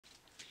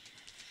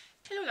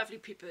Hello lovely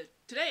people,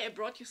 today I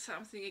brought you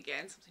something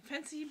again, something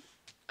fancy.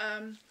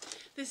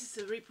 This is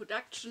a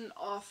reproduction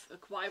of a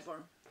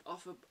quiver,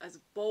 as a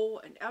bow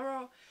and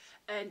arrow,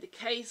 and a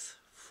case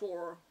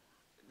for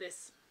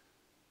this.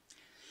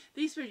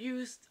 These were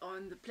used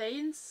on the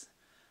plains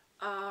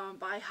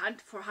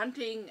for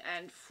hunting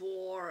and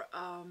for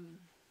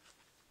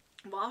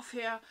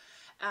warfare,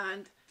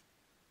 and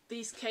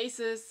these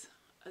cases,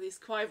 these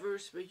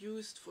quivers, were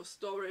used for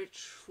storage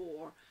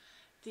for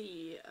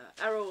the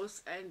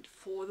arrows and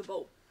for the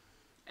bow,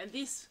 and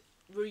these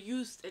were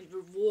used and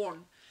were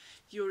worn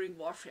during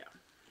warfare.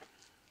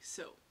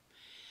 So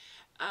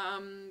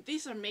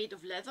these are made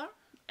of leather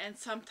and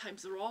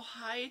sometimes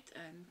rawhide,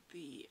 and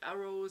the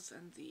arrows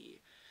and the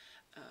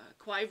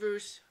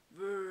quivers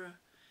were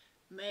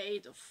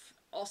made of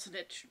also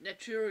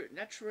natural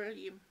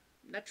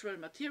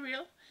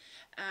material,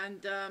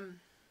 and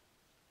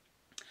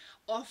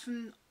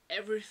often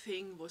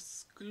everything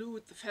was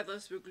glued, the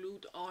feathers were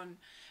glued on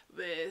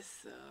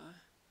with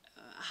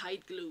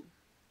hide glue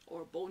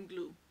or bone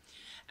glue.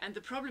 And the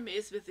problem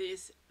is with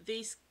these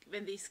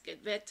when these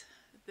get wet,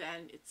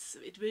 then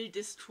it will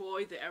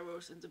destroy the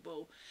arrows and the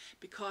bow,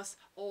 because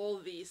all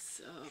these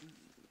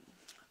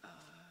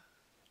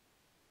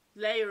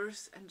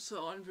layers and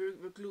so on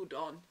were glued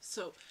on.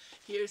 So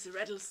here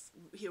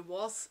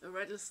was a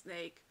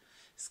rattlesnake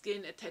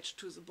skin attached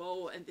to the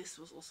bow, and this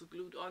was also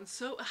glued on.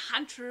 So a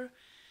hunter,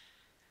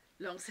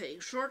 long saying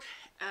short,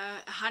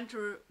 a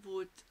hunter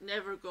would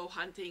never go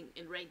hunting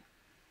in rain,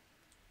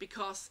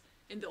 because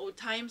in the old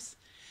times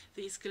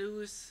these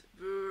glues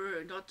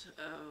were not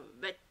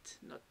wet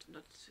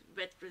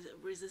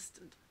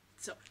resistant.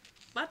 So,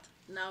 but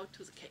now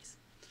to the case.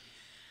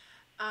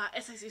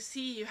 As you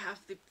see, you have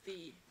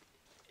the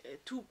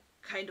two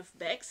kind of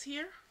bags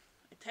here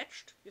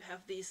attached. You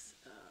have these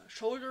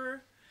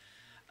shoulder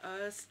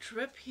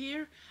strip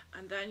here,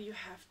 and then you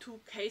have two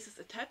cases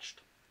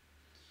attached.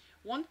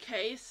 One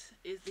case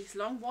is this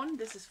long one,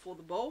 this is for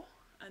the bow,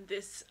 and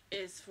this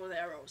is for the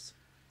arrows.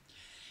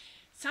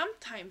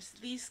 Sometimes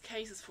these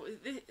cases,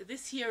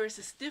 this here is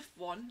a stiff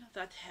one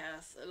that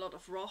has a lot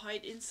of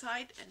rawhide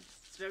inside and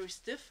it's very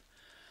stiff,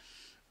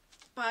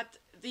 but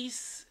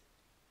these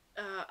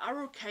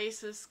arrow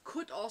cases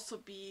could also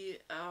be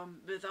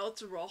without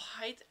the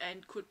rawhide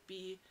and could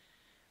be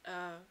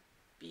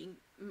being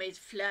made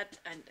flat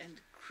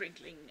and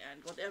crinkling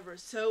and whatever.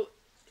 So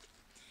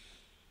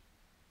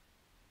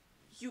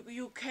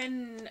you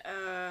can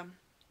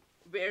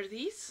wear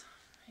these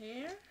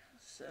here,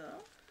 so,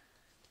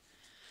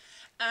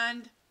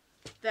 and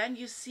then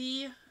you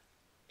see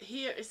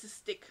here is a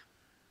stick,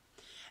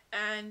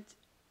 and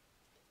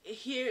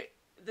here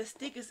the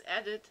stick is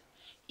added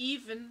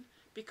even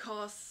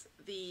because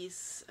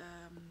these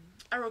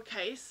arrow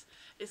case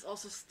is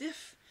also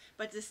stiff,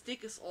 but the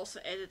stick is also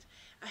added.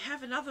 I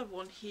have another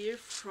one here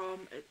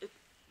from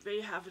where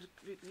you have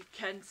we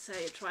can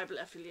say a tribal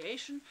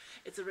affiliation.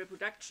 It's a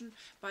reproduction,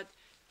 but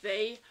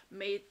they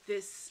made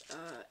this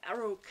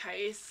arrow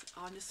case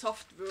on a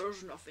soft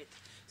version of it.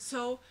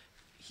 So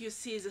you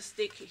see the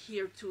stick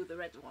here to the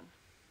red one.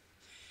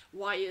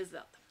 Why is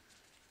that?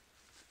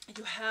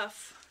 You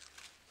have,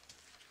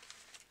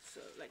 so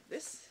like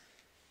this.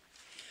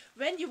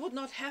 When you would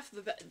not have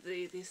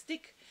the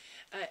stick,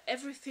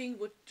 everything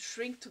would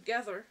shrink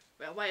together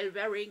while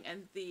wearing,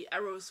 and the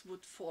arrows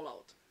would fall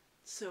out.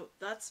 So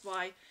that's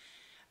why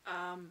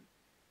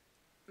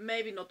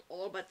maybe not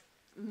all, but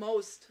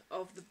most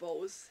of the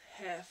bows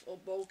have, or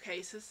bow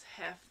cases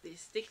have,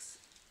 these sticks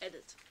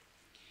added.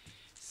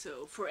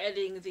 So for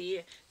adding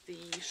the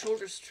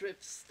shoulder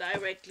strips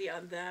directly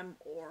on them,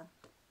 or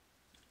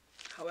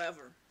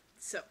however.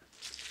 So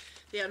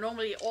they are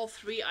normally, all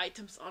three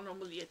items are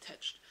normally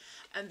attached.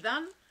 And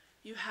then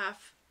you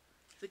have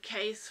the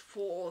case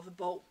for the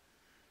bow.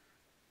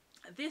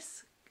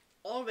 This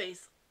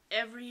always,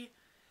 every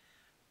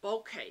bow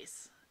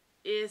case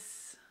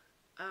is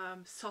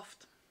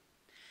soft,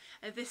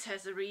 and this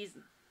has a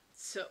reason.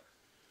 So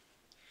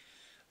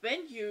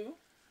when you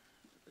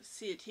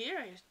see it here,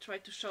 I try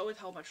to show it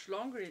how much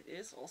longer it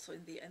is also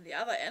in the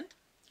other end,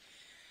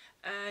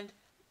 and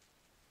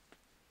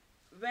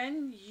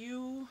when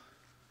you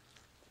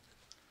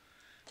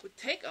would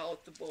take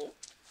out the bow,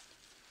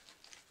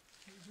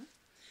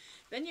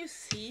 then you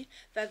see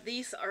that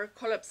these are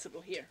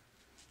collapsible here,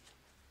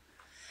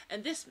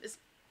 and this is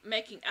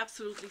making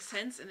absolutely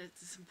sense, and it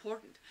is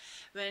important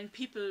when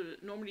people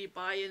normally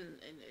buy a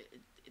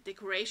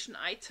decoration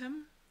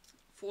item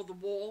for the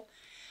wall,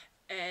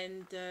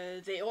 and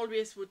they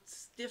always would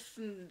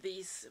stiffen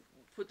these,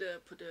 put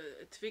a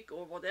twig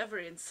or whatever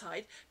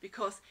inside,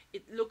 because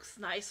it looks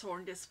nicer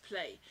on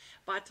display.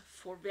 But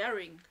for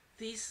wearing,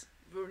 these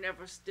were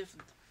never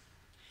stiffened.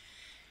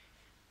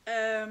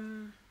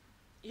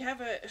 You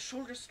have a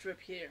shoulder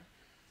strip here,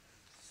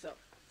 so,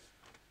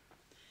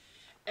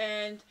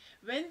 and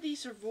when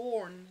these are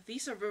worn,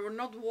 were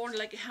not worn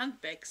like a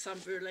handbag. Some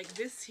were like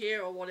this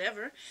here or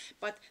whatever,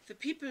 but the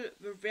people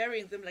were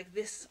wearing them like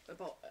this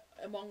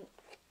among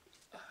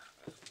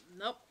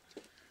nope,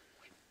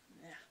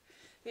 yeah,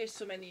 there's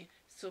so many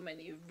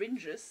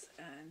ringes,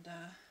 and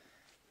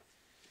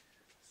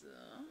So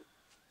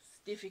it's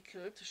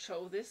difficult to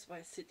show this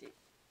while sitting.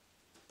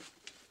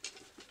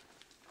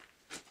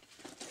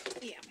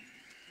 Yeah,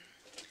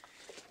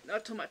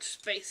 not too much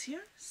space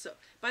here. So,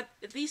 but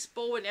these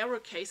bow and arrow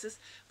cases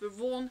were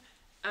worn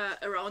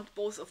around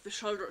both of the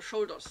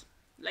shoulders,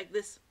 like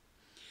this.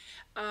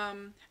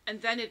 And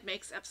then it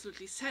makes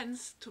absolutely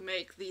sense to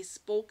make this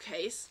bow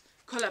case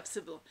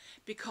collapsible,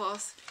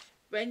 because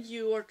when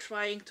you are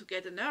trying to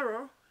get an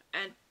arrow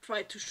and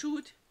try to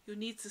shoot, you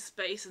need the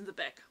space in the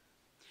back.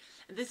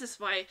 And this is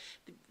why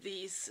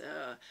these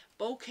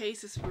bow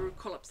cases were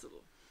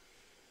collapsible.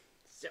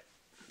 So,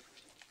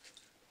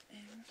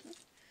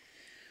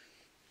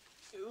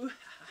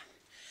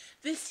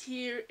 this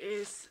here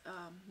is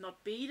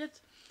not beaded.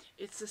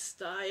 It's a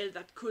style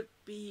that could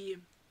be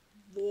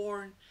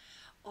worn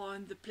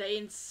on the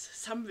plains,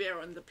 somewhere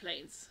on the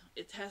plains.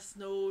 It has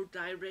no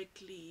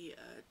directly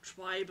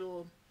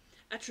tribal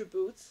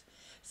attributes,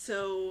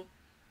 so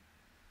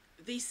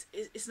this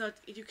is not,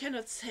 you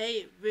cannot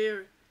say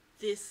where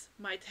this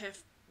might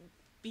have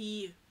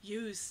be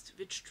used,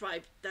 which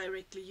tribe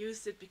directly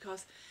used it,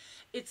 because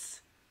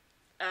it's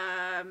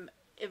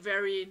a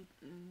very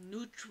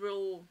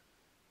neutral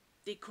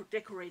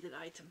decorated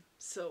item.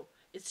 So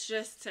it's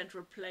just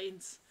Central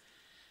Plains,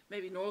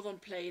 maybe Northern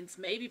Plains,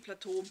 maybe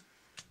Plateau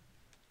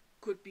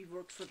could be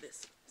worked for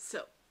this.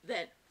 So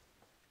then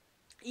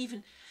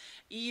even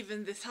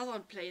the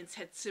Southern Plains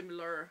had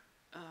similar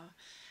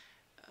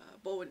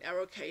bow and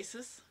arrow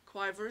cases,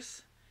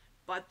 quivers,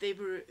 but they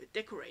were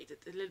decorated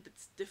a little bit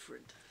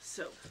different.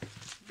 So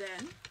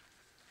then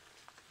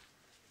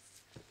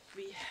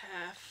we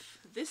have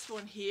this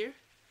one here.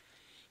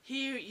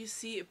 Here you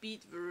see a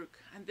beadwork,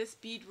 and this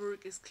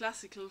beadwork is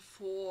classical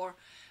for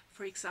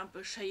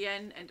example,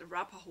 Cheyenne and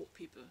Arapaho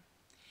people.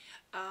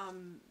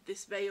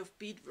 This way of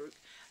beadwork,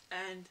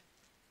 and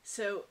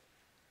so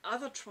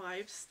other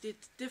tribes did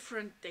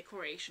different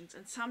decorations,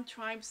 and some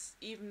tribes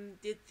even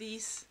did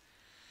these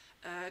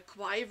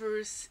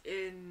quivers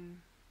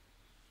in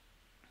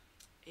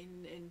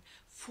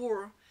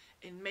fur,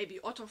 in maybe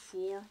otter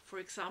fur, for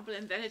example,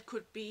 and then it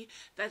could be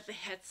that they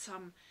had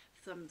some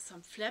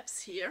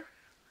flaps here,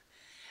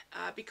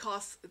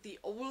 because the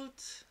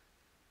old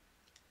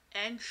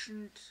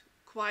ancient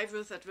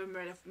quivers that were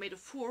made of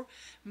fur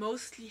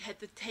mostly had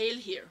the tail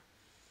here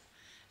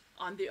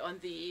on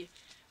the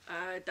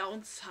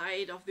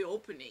downside of the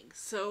opening.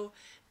 So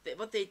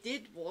what they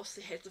did was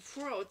they had the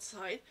fur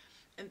outside,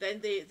 and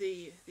then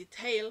the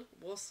tail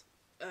was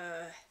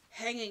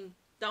hanging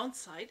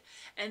downside,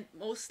 and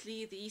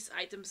mostly these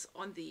items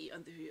on the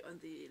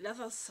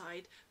leather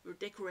side were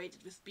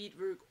decorated with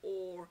beadwork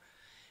or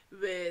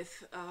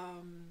with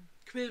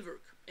quill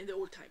work in the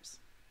old times.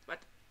 But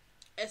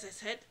as I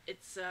said,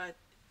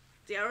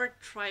 there are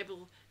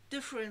tribal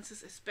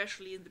differences,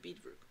 especially in the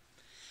beadwork,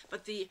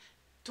 but the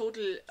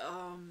total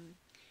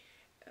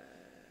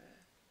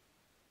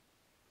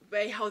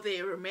way how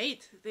they were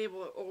made, they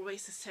were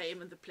always the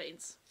same in the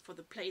plains, for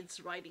the plains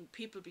riding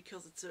people,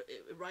 because it's a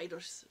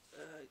rider's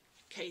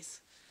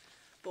case,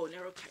 bow and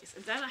arrow case.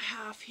 And then I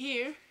have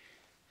here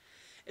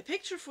a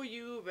picture for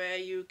you where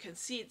you can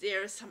see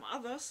there are some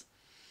others.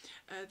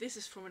 This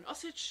is from an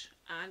Osage,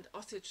 and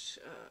Osage,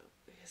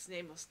 his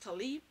name was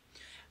Tali,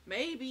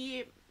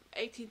 maybe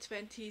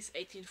 1820s,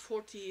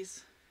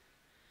 1840s,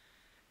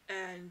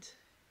 and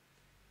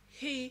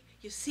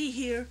you see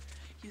here,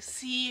 you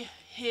see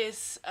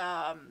his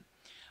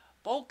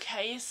bow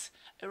case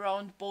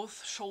around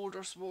both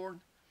shoulders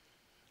worn.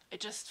 I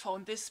just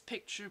found this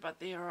picture, but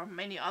there are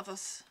many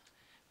others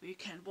where you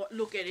can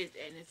look at it,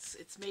 and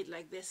it's made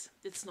like this.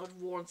 It's not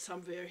worn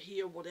somewhere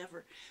here,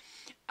 whatever.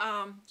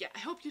 Yeah, I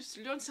hope you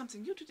learned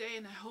something new today,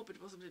 and I hope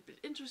it was a little bit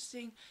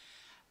interesting.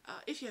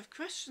 If you have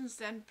questions,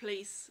 then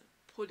please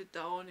put it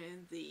down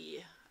in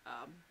the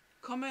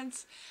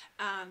comments,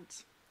 and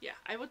yeah,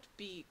 I would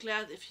be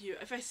glad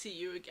if I see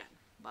you again.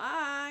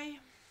 Bye.